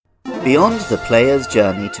Beyond the player's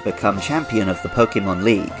journey to become champion of the Pokemon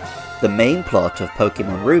League, the main plot of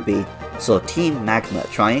Pokemon Ruby saw Team Magma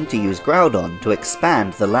trying to use Groudon to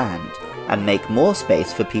expand the land and make more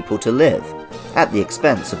space for people to live, at the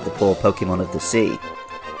expense of the poor Pokemon of the sea.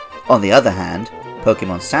 On the other hand,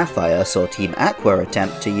 Pokemon Sapphire saw Team Aqua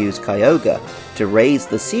attempt to use Kyogre to raise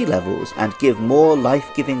the sea levels and give more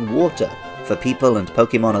life-giving water for people and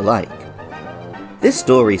Pokemon alike. This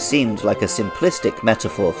story seemed like a simplistic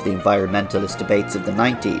metaphor for the environmentalist debates of the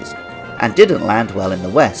 90s, and didn't land well in the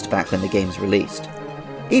West back when the games released.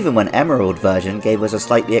 Even when Emerald version gave us a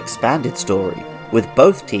slightly expanded story, with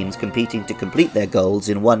both teams competing to complete their goals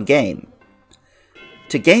in one game.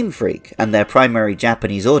 To Game Freak and their primary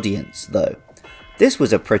Japanese audience, though, this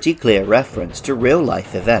was a pretty clear reference to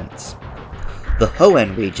real-life events. The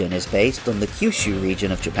Hoenn region is based on the Kyushu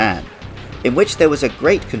region of Japan, in which there was a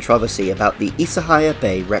great controversy about the Isahaya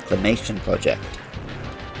Bay Reclamation Project.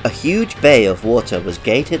 A huge bay of water was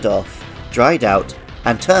gated off, dried out,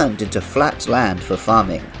 and turned into flat land for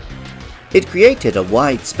farming. It created a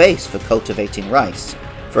wide space for cultivating rice,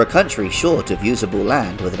 for a country short of usable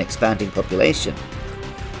land with an expanding population.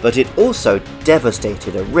 But it also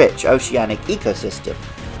devastated a rich oceanic ecosystem,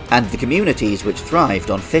 and the communities which thrived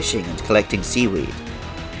on fishing and collecting seaweed.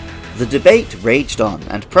 The debate raged on,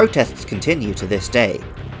 and protests continue to this day,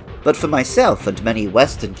 but for myself and many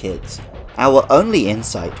Western kids, our only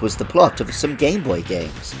insight was the plot of some Game Boy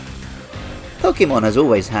games. Pokemon has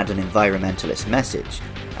always had an environmentalist message,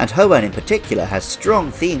 and Hoenn in particular has strong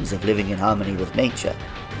themes of living in harmony with nature.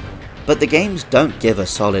 But the games don't give a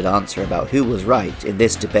solid answer about who was right in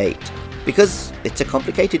this debate, because it's a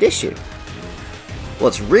complicated issue.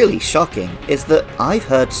 What's really shocking is that I've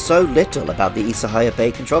heard so little about the Isahaya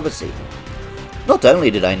Bay controversy. Not only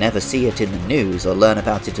did I never see it in the news or learn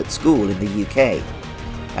about it at school in the UK,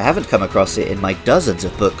 I haven't come across it in my dozens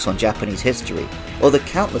of books on Japanese history, or the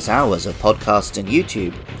countless hours of podcasts and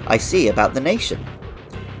YouTube I see about the nation.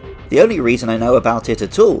 The only reason I know about it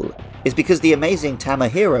at all is because the amazing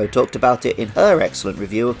Tamahiro talked about it in her excellent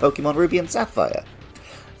review of Pokemon Ruby and Sapphire.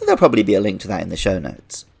 There'll probably be a link to that in the show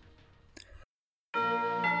notes.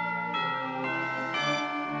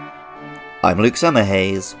 I'm Luke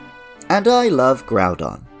Summerhaze, and I love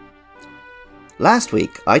Groudon. Last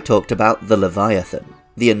week I talked about the Leviathan,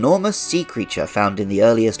 the enormous sea creature found in the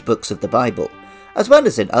earliest books of the Bible, as well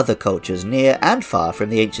as in other cultures near and far from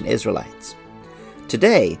the ancient Israelites.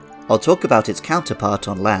 Today, I'll talk about its counterpart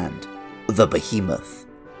on land, the Behemoth.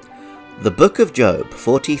 The Book of Job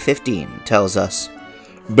 40:15 tells us,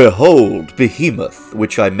 "Behold, Behemoth,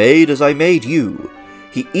 which I made as I made you.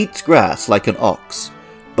 He eats grass like an ox.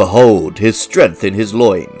 Behold his strength in his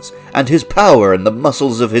loins, and his power in the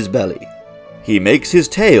muscles of his belly. He makes his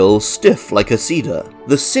tail stiff like a cedar,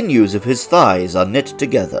 the sinews of his thighs are knit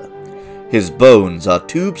together. His bones are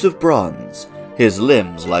tubes of bronze, his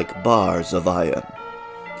limbs like bars of iron."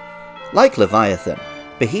 Like Leviathan,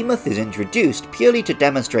 Behemoth is introduced purely to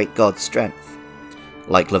demonstrate God's strength.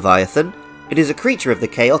 Like Leviathan, it is a creature of the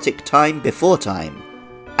chaotic time before time.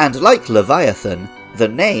 And like Leviathan, the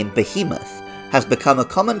name Behemoth has become a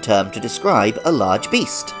common term to describe a large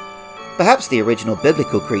beast. Perhaps the original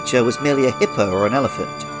biblical creature was merely a hippo or an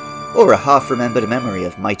elephant, or a half-remembered memory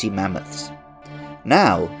of mighty mammoths.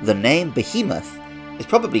 Now, the name Behemoth is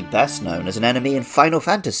probably best known as an enemy in Final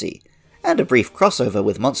Fantasy, and a brief crossover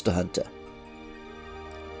with Monster Hunter.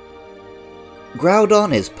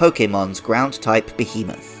 Groudon is Pokemon's ground-type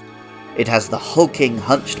behemoth. It has the hulking,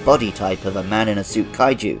 hunched body type of a man-in-a-suit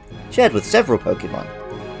kaiju, shared with several Pokemon,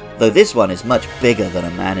 though this one is much bigger than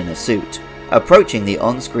a man in a suit, approaching the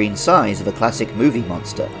on-screen size of a classic movie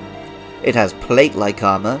monster. It has plate-like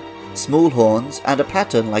armor, small horns, and a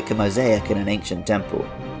pattern like a mosaic in an ancient temple.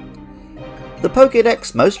 The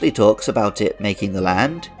Pokédex mostly talks about it making the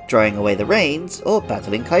land, drying away the rains, or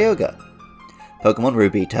battling Kyogre. Pokemon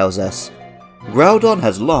Ruby tells us, "Groudon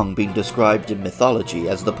has long been described in mythology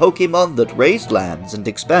as the Pokemon that raised lands and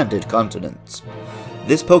expanded continents.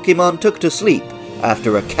 This Pokemon took to sleep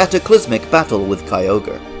after a cataclysmic battle with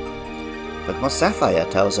Kyogre." Pokemon Sapphire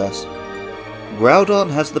tells us,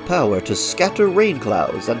 "Groudon has the power to scatter rain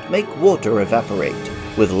clouds and make water evaporate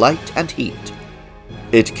with light and heat.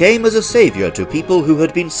 It came as a savior to people who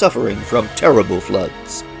had been suffering from terrible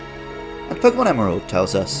floods." And Pokemon Emerald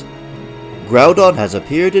tells us, "Groudon has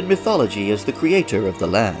appeared in mythology as the creator of the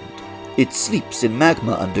land. It sleeps in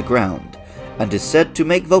magma underground, and is said to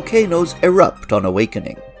make volcanoes erupt on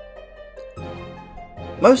awakening."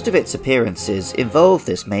 Most of its appearances involve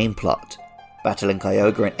this main plot, battling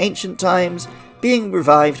Kyogre in ancient times, being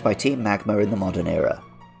revived by Team Magma in the modern era.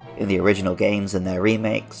 In the original games and their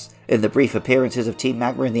remakes, in the brief appearances of Team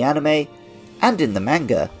Magma in the anime, and in the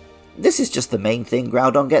manga, this is just the main thing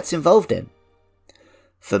Groudon gets involved in.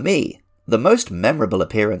 For me, the most memorable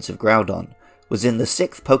appearance of Groudon was in the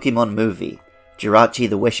 6th Pokemon movie, Jirachi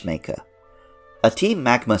the Wishmaker. A Team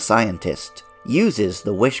Magma scientist uses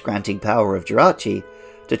the wish-granting power of Jirachi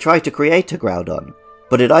to try to create a Groudon,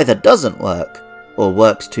 but it either doesn't work, or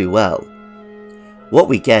works too well. What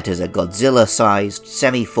we get is a Godzilla-sized,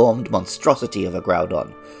 semi-formed monstrosity of a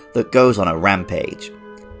Groudon that goes on a rampage.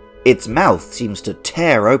 Its mouth seems to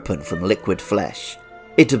tear open from liquid flesh.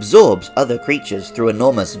 It absorbs other creatures through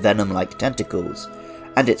enormous venom-like tentacles,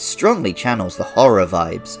 and it strongly channels the horror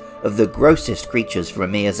vibes of the grossest creatures from a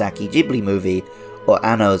Miyazaki Ghibli movie or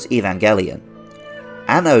Anno's Evangelion.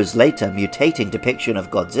 Anno's later mutating depiction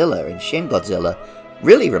of Godzilla in Shin Godzilla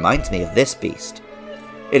really reminds me of this beast.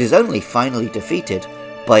 It is only finally defeated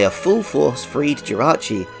by a full-force freed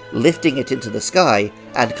Jirachi lifting it into the sky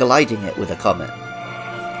and colliding it with a comet.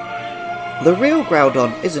 The real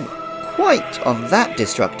Groudon isn't quite on that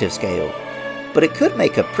destructive scale, but it could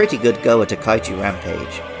make a pretty good go at a Kaiju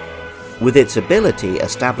Rampage. With its ability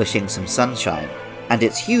establishing some sunshine, and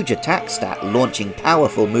its huge attack stat launching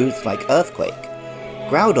powerful moves like Earthquake,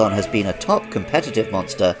 Groudon has been a top competitive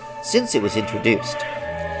monster since it was introduced.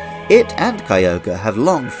 It and Kyogre have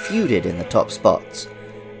long feuded in the top spots,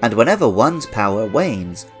 and whenever one's power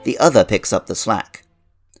wanes, the other picks up the slack.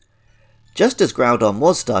 Just as Groudon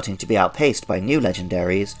was starting to be outpaced by new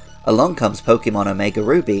legendaries, along comes Pokemon Omega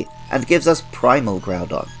Ruby and gives us Primal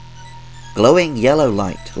Groudon. Glowing yellow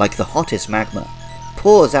light, like the hottest magma,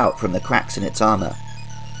 pours out from the cracks in its armour.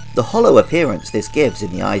 The hollow appearance this gives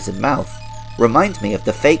in the eyes and mouth reminds me of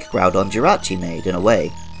the fake Groudon Jirachi made in a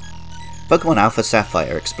way. Pokemon Alpha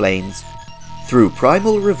Sapphire explains, "Through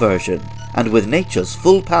primal reversion, and with nature's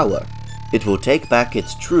full power, it will take back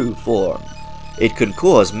its true form. It can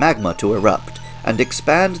cause magma to erupt and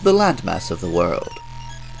expand the landmass of the world."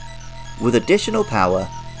 With additional power,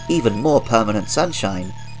 even more permanent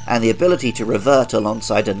sunshine, and the ability to revert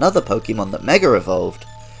alongside another Pokemon that Mega Evolved,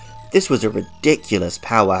 this was a ridiculous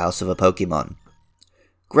powerhouse of a Pokemon.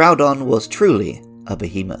 Groudon was truly a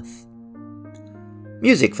behemoth.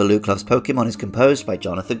 Music for Luke Loves Pokemon is composed by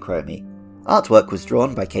Jonathan Cromie. Artwork was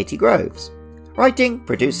drawn by Katie Groves. Writing,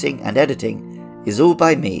 producing, and editing is all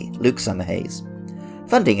by me, Luke Summerhays.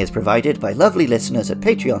 Funding is provided by lovely listeners at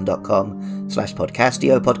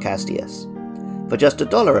patreon.com/podcastiopodcastius. For just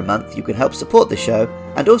 $1 a month, you can help support the show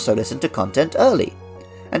and also listen to content early.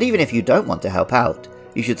 And even if you don't want to help out,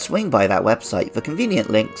 you should swing by that website for convenient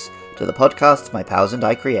links to the podcasts my pals and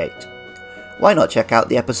I create. Why not check out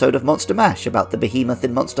the episode of Monster Mash about the behemoth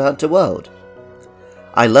in Monster Hunter World?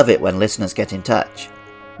 I love it when listeners get in touch.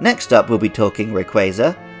 Next up we'll be talking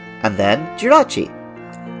Rayquaza, and then Jirachi.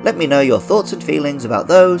 Let me know your thoughts and feelings about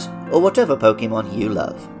those, or whatever Pokemon you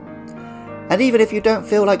love. And even if you don't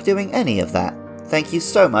feel like doing any of that, thank you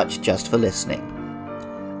so much just for listening.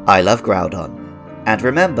 I love Groudon, and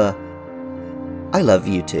remember, I love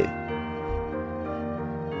you too.